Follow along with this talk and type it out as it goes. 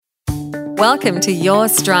Welcome to Your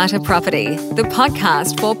Strata Property, the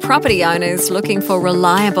podcast for property owners looking for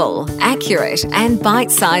reliable, accurate, and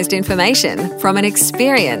bite-sized information from an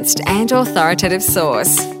experienced and authoritative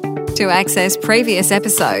source. To access previous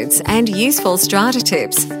episodes and useful strata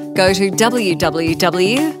tips, go to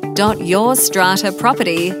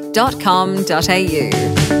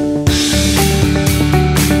www.yourstrataproperty.com.au.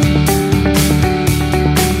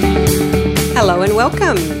 Hello and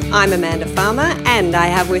welcome. I'm Amanda Farmer and I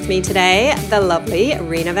have with me today the lovely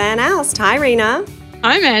Reena Van Alst. Hi, Reena.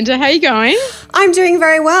 Hi, Amanda. How are you going? I'm doing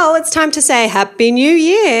very well. It's time to say Happy New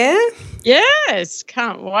Year. Yes,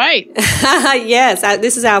 can't wait. Yes,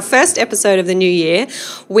 this is our first episode of the new year.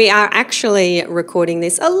 We are actually recording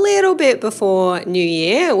this a little bit before New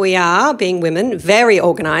Year. We are, being women, very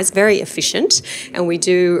organised, very efficient, and we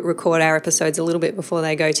do record our episodes a little bit before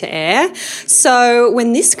they go to air. So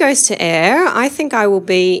when this goes to air, I think I will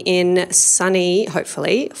be in sunny,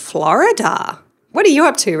 hopefully, Florida. What are you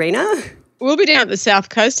up to, Reena? We'll be down at the South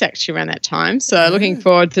Coast actually around that time, so looking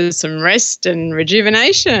forward to some rest and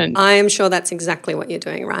rejuvenation. I am sure that's exactly what you're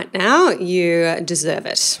doing right now. You deserve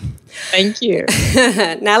it. Thank you.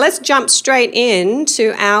 Now let's jump straight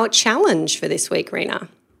into our challenge for this week, Reena.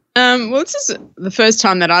 Well, this is the first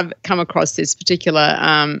time that I've come across this particular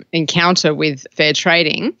encounter with fair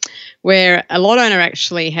trading, where a lot owner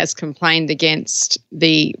actually has complained against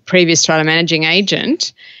the previous strata managing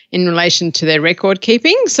agent in relation to their record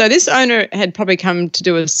keeping. So this owner had probably come to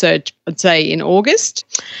do a search, I'd say, in August.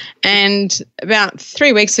 And about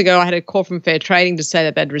 3 weeks ago, I had a call from Fair Trading to say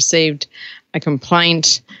that they'd received a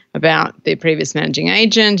complaint about their previous managing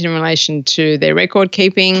agent in relation to their record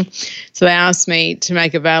keeping. So they asked me to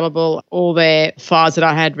make available all their files that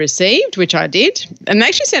I had received, which I did. And they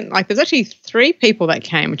actually sent, there's actually 3 people that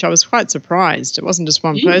came, which I was quite surprised. It wasn't just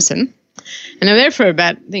one person. And they were there for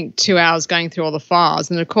about, 2 hours going through all the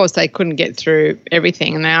files. And, of course, they couldn't get through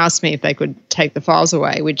everything. And they asked me if they could take the files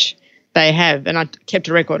away, which they have. And I kept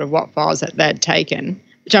a record of what files that they had taken,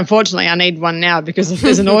 which unfortunately I need one now because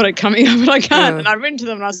there's an audit coming up and I can't. And I've written to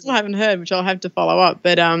them and I still haven't heard, which I'll have to follow up.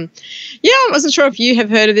 But, I wasn't sure if you have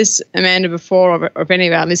heard of this, Amanda, before, or if any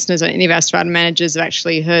of our listeners or any of our strata managers have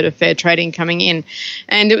actually heard of fair trading coming in.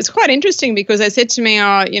 And it was quite interesting because they said to me,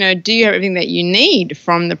 do you have everything that you need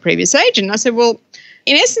from the previous agent? And I said, well,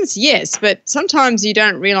 in essence, yes, but sometimes you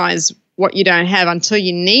don't realise what you don't have until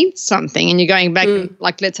you need something and you're going back,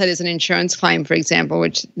 let's say there's an insurance claim, for example,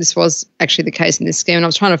 which this was actually the case in this scheme, and I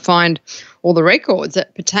was trying to find all the records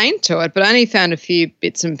that pertain to it, but I only found a few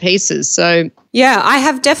bits and pieces. So yeah, I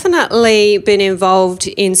have definitely been involved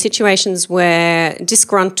in situations where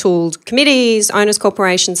disgruntled committees, owners'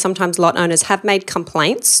 corporations, sometimes lot owners have made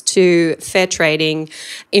complaints to fair trading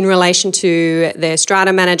in relation to their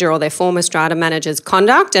strata manager or their former strata manager's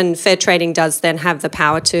conduct, and fair trading does then have the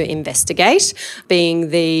power to investigate, being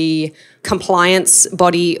the compliance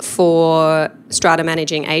body for strata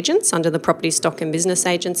managing agents under the Property Stock and Business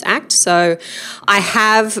Agents Act. So I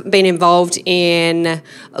have been involved in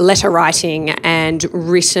letter writing and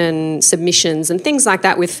written submissions and things like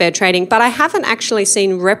that with fair trading, but I haven't actually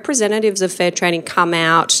seen representatives of fair trading come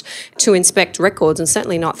out to inspect records, and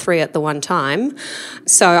certainly not 3 at the one time.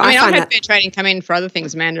 So I've had fair trading come in for other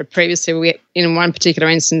things, Amanda. Previously, in one particular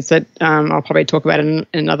instance that I'll probably talk about in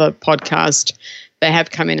another podcast, they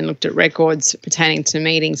have come in and looked at records pertaining to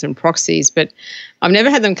meetings and proxies, but I've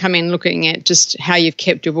never had them come in looking at just how you've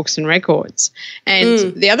kept your books and records.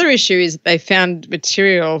 And the other issue is they found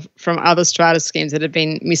material from other strata schemes that had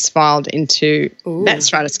been misfiled into that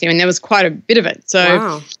strata scheme, and there was quite a bit of it.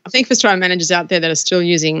 So I think for strata managers out there that are still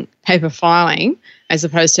using paper filing as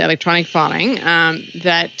opposed to electronic filing,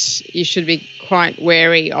 that you should be quite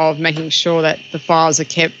wary of making sure that the files are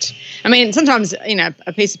kept. I mean, sometimes,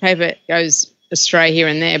 a piece of paper goes astray here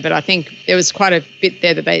and there, but I think there was quite a bit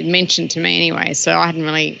there that they mentioned to me anyway, so I hadn't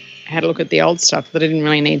really had a look at the old stuff, but I didn't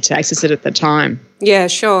really need to access it at the time. Yeah,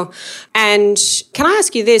 sure. And can I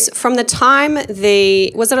ask you this, from the time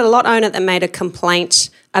was it a lot owner that made a complaint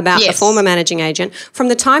about the former managing agent, from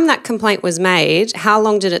the time that complaint was made, how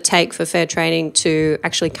long did it take for fair trading to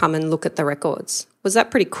actually come and look at the records? Was that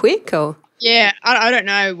pretty quick or? Yeah, I don't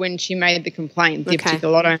know when she made the complaint, the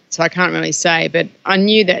particular lot owner, so I can't really say. But I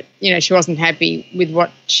knew that, she wasn't happy with what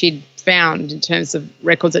she'd found in terms of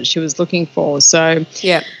records that she was looking for. So,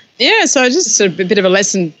 so just a bit of a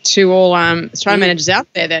lesson to all strata managers out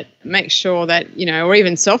there that make sure that, or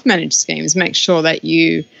even self-managed schemes, make sure that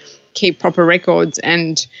you keep proper records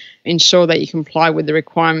and ensure that you comply with the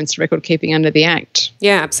requirements of record keeping under the Act.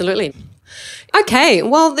 Yeah, absolutely. Okay,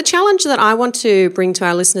 well, the challenge that I want to bring to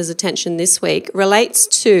our listeners' attention this week relates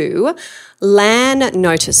to LAAN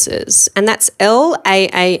notices, and that's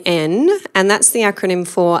LAAN, and that's the acronym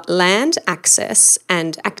for Land Access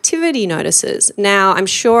and Activity Notices. Now, I'm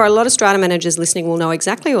sure a lot of strata managers listening will know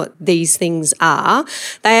exactly what these things are.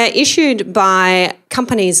 They are issued by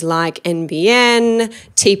companies like NBN,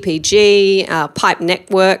 TPG, Pipe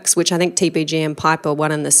Networks, which I think TPG and Pipe are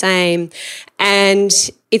one and the same, and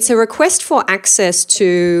it's a request for access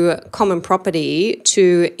to common property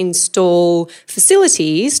to install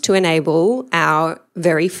facilities to enable our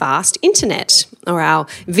very fast internet or our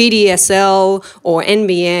VDSL or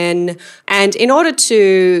NBN. And in order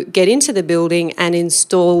to get into the building and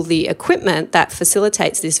install the equipment that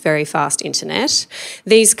facilitates this very fast internet,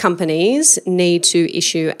 these companies need to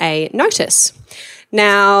issue a notice.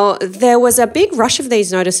 Now, there was a big rush of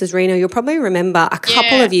these notices, Reena. You'll probably remember a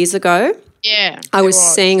couple of years ago. Yeah, I was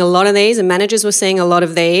seeing a lot of these, and managers were seeing a lot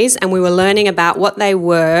of these, and we were learning about what they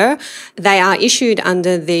were. They are issued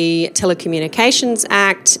under the Telecommunications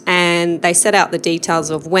Act, and they set out the details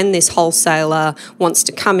of when this wholesaler wants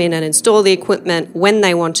to come in and install the equipment, when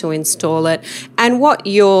they want to install it, and what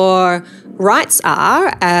your rights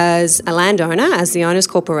are as a landowner, as the owner's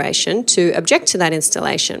corporation, to object to that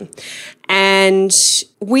installation. And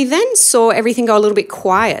we then saw everything go a little bit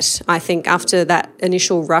quiet, I think, after that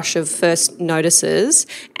initial rush of first notices.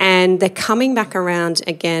 And they're coming back around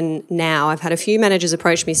again now. I've had a few managers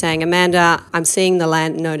approach me saying, Amanda, I'm seeing the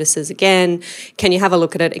land notices again. Can you have a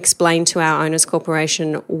look at it? Explain to our owners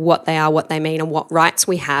corporation what they are, what they mean, and what rights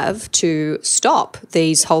we have to stop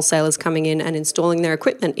these wholesalers coming in and installing their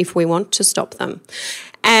equipment if we want to stop them.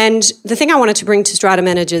 And the thing I wanted to bring to strata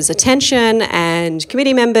managers' attention and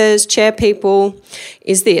committee members, chair people,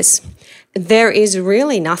 is this. There is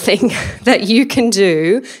really nothing that you can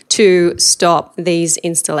do to stop these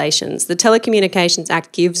installations. The Telecommunications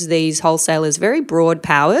Act gives these wholesalers very broad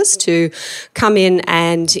powers to come in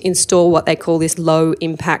and install what they call this low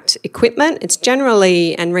impact equipment. It's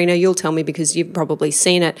generally, and Reena, you'll tell me because you've probably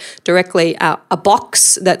seen it directly, a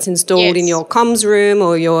box that's installed in your comms room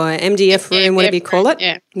or your MDF room, whatever you call it.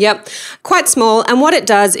 Yeah. Yep, quite small. And what it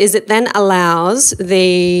does is it then allows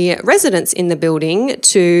the residents in the building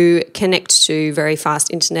to connect to very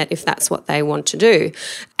fast internet if that's what they want to do.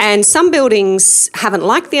 And some buildings haven't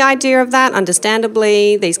liked the idea of that,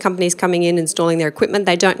 understandably. These companies coming in, installing their equipment,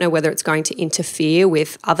 they don't know whether it's going to interfere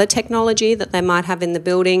with other technology that they might have in the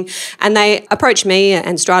building. And they approach me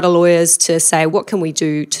and strata lawyers to say, what can we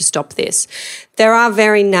do to stop this? There are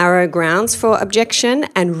very narrow grounds for objection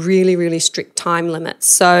and really, really strict time limits.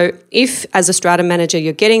 So if, as a strata manager,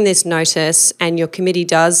 you're getting this notice and your committee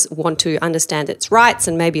does want to understand its rights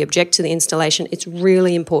and maybe object to the installation, it's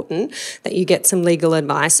really important that you get some legal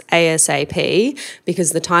advice ASAP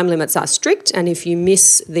because the time limits are strict, and if you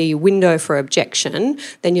miss the window for objection,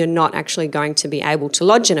 then you're not actually going to be able to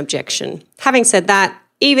lodge an objection. Having said that,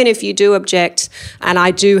 even if you do object, and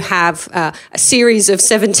I do have a series of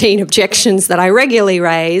 17 objections that I regularly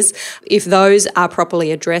raise, if those are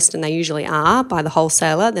properly addressed, and they usually are by the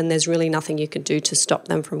wholesaler, then there's really nothing you can do to stop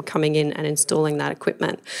them from coming in and installing that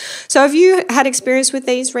equipment. So have you had experience with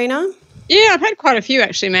these, Reena? Yeah, I've had quite a few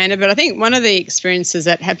actually, Amanda, but I think one of the experiences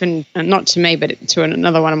that happened, not to me, but to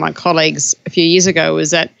another one of my colleagues a few years ago,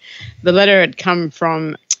 was that the letter had come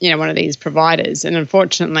from one of these providers, and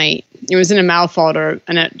unfortunately it was in a mail folder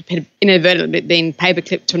and it had inadvertently been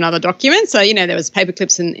paperclipped to another document. So, there was paper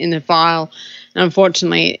clips in the file, and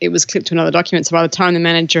unfortunately it was clipped to another document. So by the time the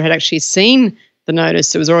manager had actually seen the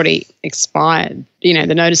notice, it was already expired. The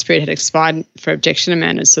notice period had expired for objection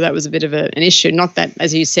amendments, so that was a bit of an issue. Not that,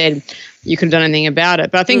 as you said, you could have done anything about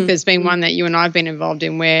it, but I think there's been one that you and I have been involved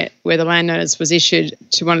in where the land notice was issued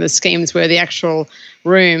to one of the schemes where the actual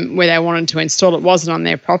room where they wanted to install it wasn't on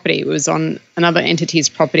their property. It was on another entity's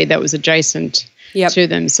property that was adjacent to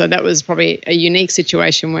them. So that was probably a unique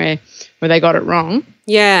situation where they got it wrong.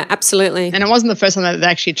 Yeah, absolutely. And it wasn't the first time that they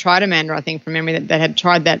actually tried Amanda, I think, from memory, that they had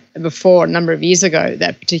tried that before a number of years ago,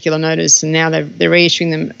 that particular notice, and now they're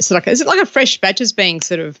reissuing them. So is it like a fresh batch is being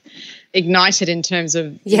sort of ignited in terms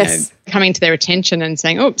of coming to their attention and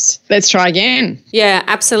saying, oops, let's try again. Yeah,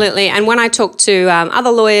 absolutely. And when I talk to other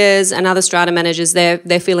lawyers and other strata managers, they're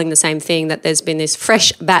feeling the same thing, that there's been this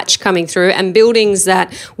fresh batch coming through, and buildings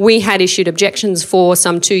that we had issued objections for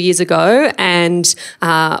some 2 years ago, and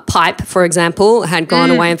Pipe, for example, had gone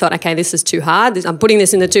away and thought, okay, this is too hard. I'm putting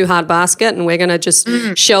this in the too hard basket and we're going to just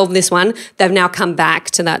shelve this one. They've now come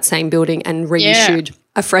back to that same building and reissued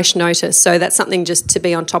a fresh notice. So that's something just to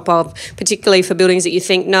be on top of, particularly for buildings that you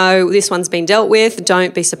think, no, this one's been dealt with.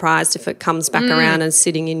 Don't be surprised if it comes back around and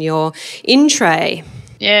sitting in your in tray.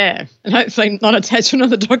 Yeah, and hopefully not attached to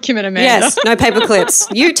another document, Amanda. Yes, no paper clips.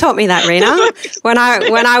 You taught me that, Reena. When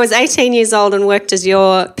I was 18 years old and worked as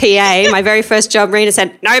your PA, my very first job, Reena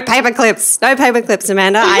said, no paper clips,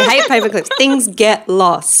 Amanda. I hate paper clips. Things get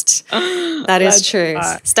lost. That's true.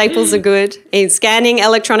 Right. Staples are good. Scanning,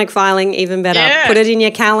 electronic filing, even better. Yeah. Put it in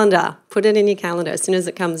your calendar. As soon as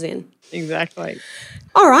it comes in. Exactly.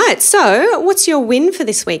 All right. So what's your win for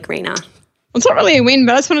this week, Reena? Well, it's not really a win,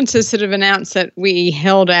 but I just wanted to sort of announce that we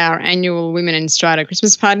held our annual Women in Strata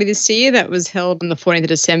Christmas party this year. That was held on the 14th of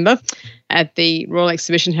December at the Royal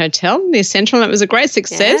Exhibition Hotel near Central. And it was a great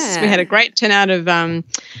success. Yeah. We had a great turnout of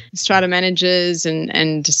strata managers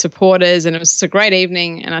and supporters, and it was just a great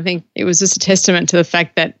evening. And I think it was just a testament to the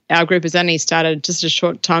fact that our group has only started just a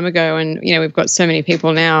short time ago, and we've got so many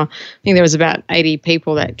people now. I think there was about 80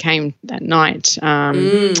 people that came that night.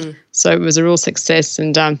 So it was a real success,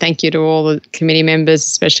 and thank you to all the committee members,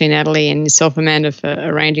 especially Natalie and yourself, Amanda, for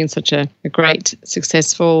arranging such a great,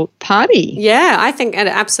 successful party. Yeah, I think it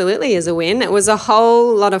absolutely is a win. It was a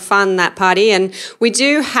whole lot of fun, that party, and we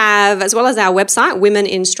do have, as well as our website,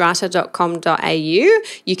 womeninstrata.com.au,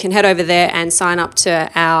 you can head over there and sign up to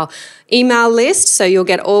our email list, so you'll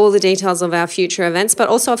get all the details of our future events, but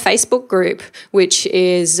also a Facebook group, which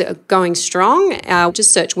is going strong.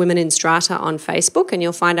 Just search Women in Strata on Facebook and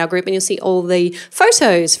you'll find our group, and you'll see all the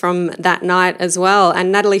photos from that night as well.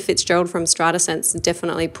 And Natalie Fitzgerald from StrataSense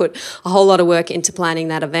definitely put a whole lot of work into planning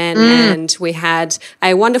that event. And we had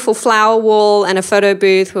a wonderful flower wall and a photo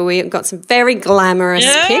booth where we got some very glamorous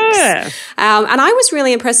pics. And I was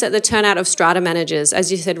really impressed at the turnout of strata managers.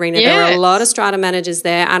 As you said, Reena, there were a lot of strata managers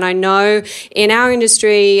there, and I know in our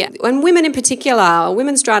industry, and women in particular,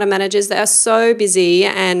 women strata managers, they are so busy,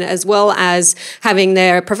 and as well as having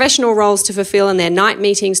their professional roles to fulfill and their night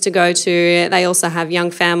meetings to go to, they also have young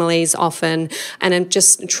families often, and are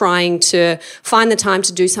just trying to find the time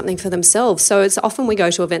to do something for themselves. So it's often we go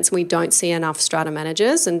to events and we don't see enough strata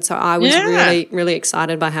managers, and so I was really, really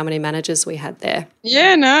excited by how many managers we had there.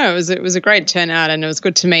 Yeah, no, it was a great turnout, and it was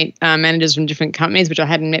good to meet managers from different companies, which I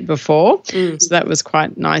hadn't met before. So that was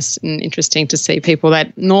quite nice and interesting to see people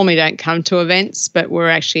that normally don't come to events, but were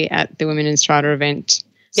actually at the Women in Strata event.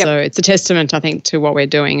 Yep. So it's a testament, I think, to what we're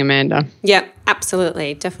doing, Amanda. Yep,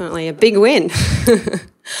 absolutely. Definitely a big win.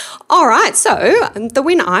 All right, so the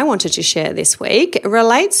win I wanted to share this week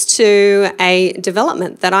relates to a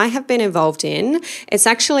development that I have been involved in. It's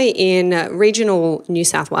actually in regional New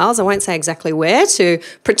South Wales. I won't say exactly where to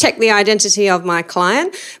protect the identity of my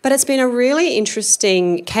client, but it's been a really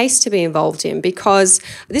interesting case to be involved in because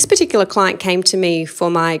this particular client came to me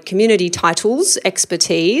for my community titles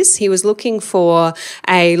expertise. He was looking for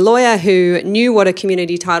a lawyer who knew what a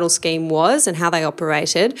community title scheme was and how they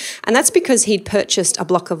operated, and that's because he'd purchased a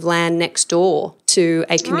block of land next door to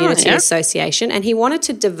a community association, and he wanted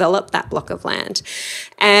to develop that block of land.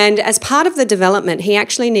 And as part of the development, he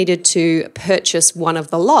actually needed to purchase one of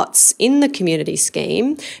the lots in the community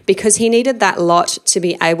scheme because he needed that lot to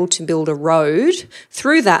be able to build a road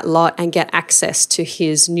through that lot and get access to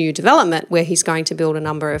his new development where he's going to build a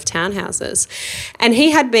number of townhouses. And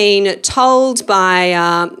he had been told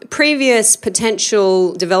by previous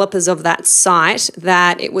potential developers of that site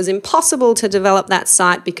that it was impossible to develop that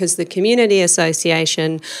site because the community association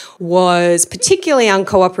was particularly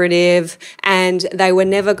uncooperative and they were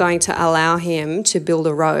never going to allow him to build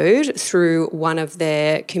a road through one of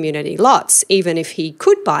their community lots, even if he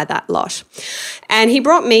could buy that lot. And he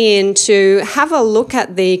brought me in to have a look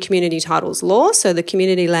at the community titles law, so the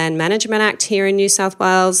Community Land Management Act here in New South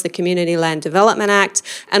Wales, the Community Land Development Act,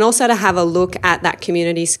 and also to have a look at that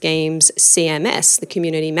community scheme's CMS, the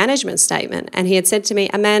Community Management Statement. And he had said to me,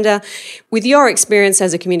 Amanda, with your experience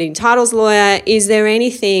as a community titles lawyer, is there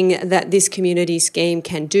anything that this community scheme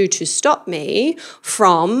can do to stop me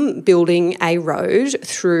from building a road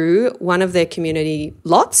through one of their community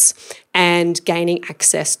lots and gaining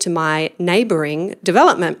access to my neighbouring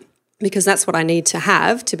development? Because that's what I need to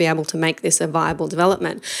have to be able to make this a viable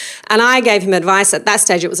development. And I gave him advice at that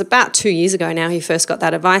stage. It was about 2 years ago now he first got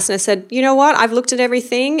that advice. And I said, you know what? I've looked at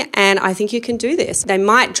everything and I think you can do this. They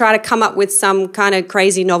might try to come up with some kind of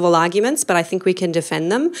crazy novel arguments, but I think we can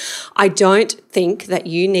defend them. I don't think that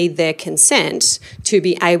you need their consent to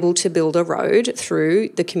be able to build a road through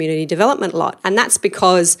the community development lot. And that's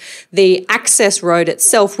because the access road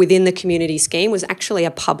itself within the community scheme was actually a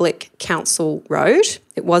public council road.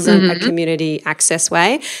 It wasn't a community access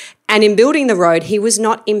way. And in building the road, he was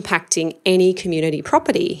not impacting any community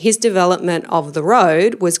property. His development of the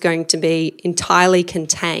road was going to be entirely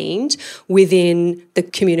contained within the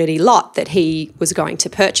community lot that he was going to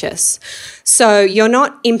purchase. So you're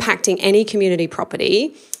not impacting any community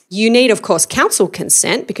property. You need, of course, council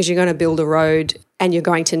consent because you're going to build a road and you're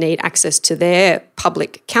going to need access to their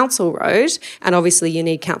public council road. And obviously you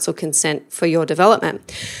need council consent for your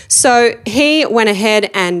development. So he went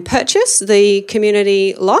ahead and purchased the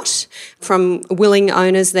community lot from willing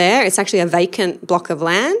owners there. It's actually a vacant block of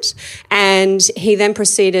land. And he then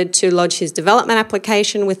proceeded to lodge his development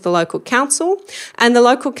application with the local council. And the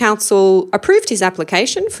local council approved his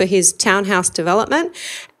application for his townhouse development.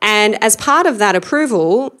 And as part of that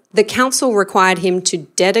approval, the council required him to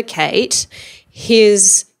dedicate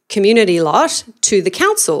his community lot to the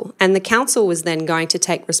council, and the council was then going to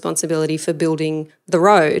take responsibility for building the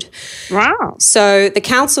road. Wow. So the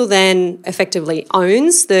council then effectively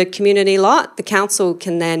owns the community lot. The council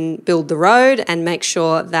can then build the road and make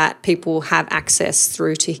sure that people have access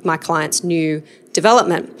through to my client's new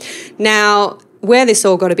development. Now, where this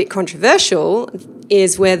all got a bit controversial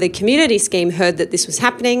is where the community scheme heard that this was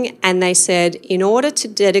happening, and they said, in order to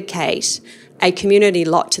dedicate a community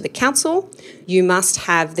lot to the council, you must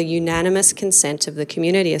have the unanimous consent of the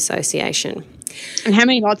community association. And how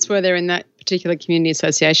many lots were there in that particular community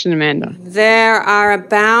association, Amanda? There are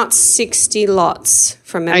about 60 lots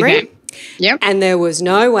from memory. Okay. Yep. And there was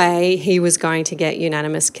no way he was going to get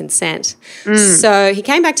unanimous consent. So he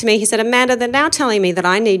came back to me, he said, Amanda, they're now telling me that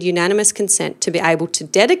I need unanimous consent to be able to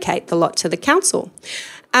dedicate the lot to the council.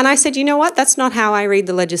 And I said, you know what? That's not how I read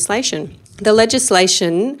the legislation. The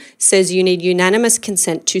legislation says you need unanimous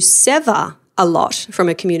consent to sever a lot from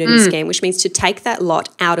a community scheme, which means to take that lot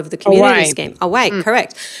out of the community scheme.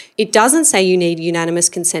 Correct. It doesn't say you need unanimous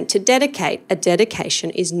consent to dedicate. A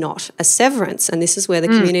dedication is not a severance, and this is where the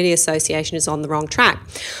community association is on the wrong track.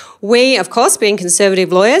 We, of course, being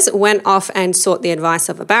conservative lawyers, went off and sought the advice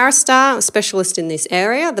of a barrister, a specialist in this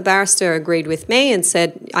area. The barrister agreed with me and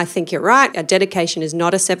said, I think you're right. A dedication is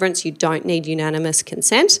not a severance. You don't need unanimous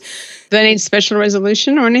consent. Do they need special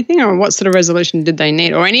resolution or anything? Or what sort of resolution did they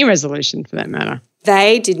need? Or any resolution for that matter?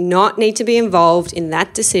 They did not need to be involved in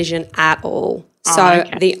that decision at all. So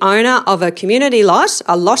the owner of a community lot,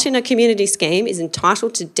 a lot in a community scheme, is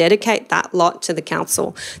entitled to dedicate that lot to the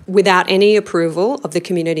council without any approval of the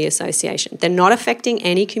community association. They're not affecting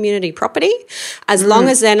any community property as long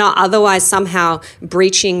as they're not otherwise somehow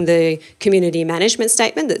breaching the community management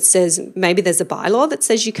statement that says maybe there's a bylaw that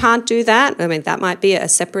says you can't do that. I mean, that might be a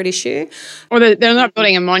separate issue. Or they're not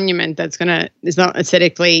building a monument that's is not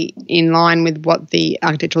aesthetically in line with what the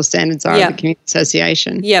architectural standards are of the community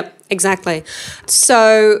association. Yep. Exactly.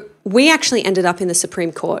 So we actually ended up in the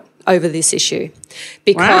Supreme Court over this issue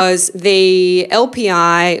because the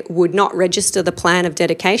LPI would not register the plan of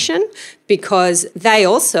dedication because they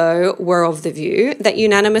also were of the view that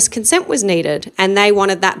unanimous consent was needed, and they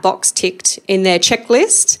wanted that box ticked in their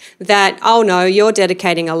checklist that, oh no, you're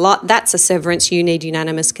dedicating a lot, that's a severance, you need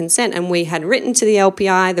unanimous consent. And we had written to the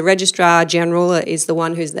LPI, the Registrar General is the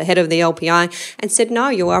one who's the head of the LPI, and said, no,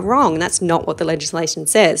 you are wrong, that's not what the legislation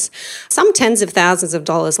says. Some tens of thousands of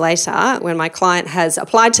dollars later, when my client has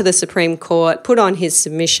applied to the Supreme Court, put on his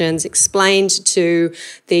submissions, explained to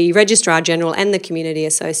the Registrar General and the Community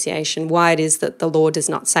Association why it is that the law does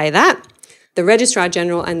not say that. The Registrar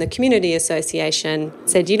General and the Community Association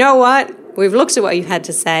said, you know what, we've looked at what you had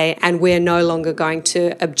to say and we're no longer going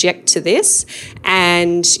to object to this,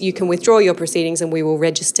 and you can withdraw your proceedings and we will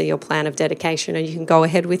register your plan of dedication and you can go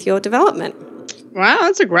ahead with your development. Wow,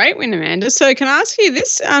 that's a great win, Amanda. So can I ask you,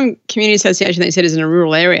 this community association that you said is in a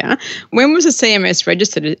rural area, when was the CMS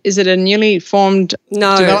registered? Is it a newly formed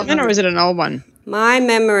development or is it an old one? My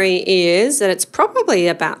memory is that it's probably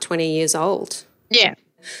about 20 years old. Yeah.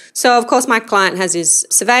 So, of course, my client has his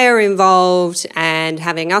surveyor involved and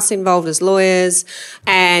having us involved as lawyers,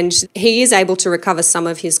 and he is able to recover some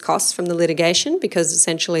of his costs from the litigation because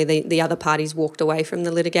essentially the other parties walked away from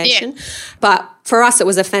the litigation. Yeah. But for us, it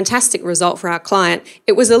was a fantastic result for our client.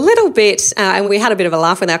 It was a little bit, and we had a bit of a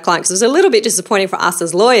laugh with our client because it was a little bit disappointing for us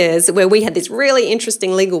as lawyers where we had this really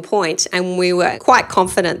interesting legal point and we were quite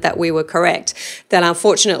confident that we were correct, that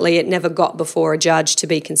unfortunately it never got before a judge to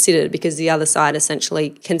be considered because the other side essentially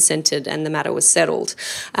consented and the matter was settled.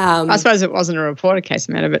 I suppose it wasn't a reported case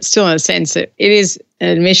matter, but still in a sense it is an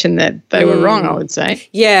admission that they were wrong, I would say.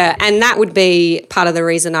 Yeah, and that would be part of the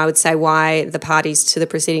reason I would say why the parties to the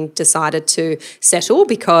proceeding decided to settle,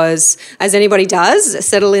 because as anybody does,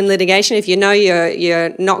 settle in litigation. If you know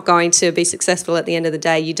you're not going to be successful at the end of the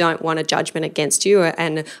day, you don't want a judgment against you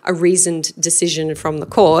and a reasoned decision from the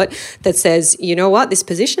court that says, you know what, this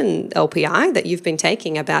position, LPI, that you've been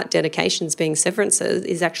taking about dedications being severances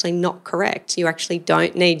is actually not correct. You actually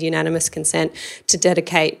don't need unanimous consent to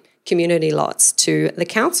dedicate community lots to the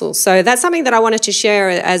council. So that's something that I wanted to share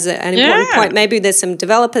as an important point. Maybe there's some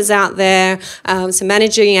developers out there, some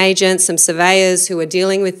managing agents, some surveyors who are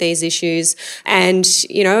dealing with these issues. And,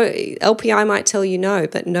 LPI might tell you no,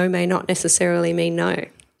 but no may not necessarily mean no.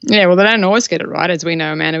 Yeah, well, they don't always get it right. As we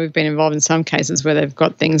know, Amanda, we've been involved in some cases where they've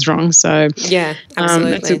got things wrong. So yeah,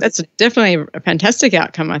 absolutely. That's definitely a fantastic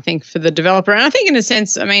outcome, I think, for the developer. And I think in a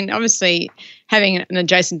sense, obviously having an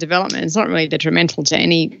adjacent development is not really detrimental to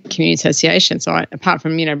any community association. So apart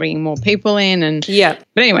from, bringing more people in and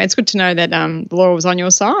but anyway, it's good to know that the law was on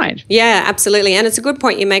your side. Yeah, absolutely. And it's a good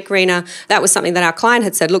point you make, Reena. That was something that our client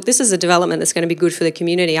had said, look, this is a development that's going to be good for the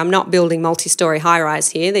community. I'm not building multi-storey high-rise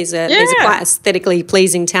here. These are quite aesthetically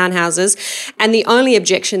pleasing townhouses. And the only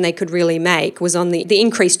objection they could really make was on the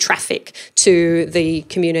increased traffic to the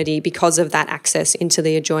community because of that access into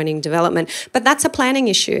the adjoining development. But that's a planning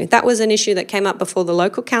issue. That was an issue that came up before the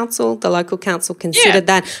local council. The local council considered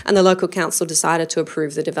that, and the local council decided to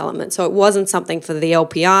approve the development. So it wasn't something for the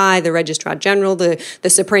LPI, the Registrar General, the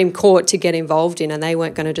Supreme Court to get involved in, and they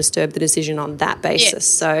weren't going to disturb the decision on that basis.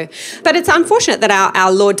 So, but it's unfortunate that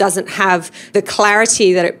our law doesn't have the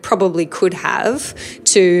clarity that it probably could have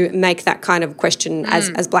to make that kind of question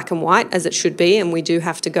as black and white as it should be, and we do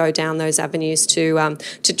have to go down those avenues to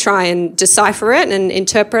try and decipher it and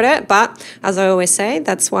interpret it. But as I always say,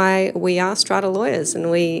 that's why we are strata lawyers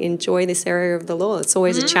and we enjoy this area of the law. It's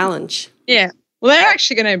always a challenge. Yeah. Well, they're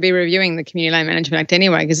actually going to be reviewing the Community Land Management Act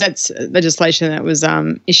anyway, because that's legislation that was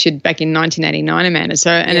issued back in 1989, Amanda.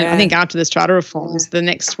 So, I think after the strata reforms, the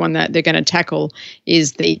next one that they're going to tackle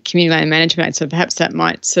is the Community Land Management Act. So perhaps that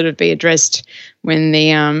might sort of be addressed when the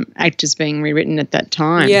Act is being rewritten at that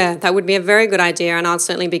time. Yeah, that would be a very good idea, and I'll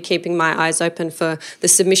certainly be keeping my eyes open for the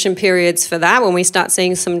submission periods for that when we start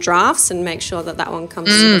seeing some drafts, and make sure that one comes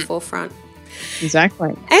to the forefront.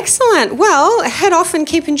 Exactly. Excellent. Well, head off and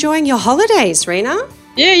keep enjoying your holidays, Reena.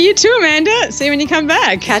 Yeah, you too, Amanda. See you when you come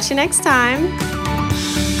back. Catch you next time.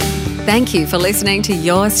 Thank you for listening to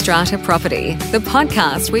Your Strata Property, the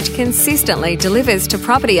podcast which consistently delivers to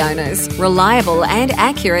property owners reliable and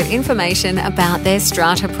accurate information about their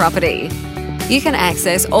strata property. You can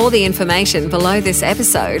access all the information below this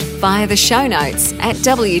episode via the show notes at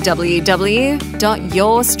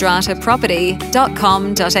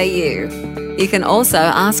www.yourstrataproperty.com.au. You can also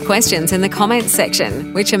ask questions in the comments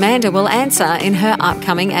section, which Amanda will answer in her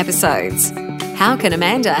upcoming episodes. How can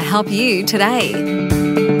Amanda help you today?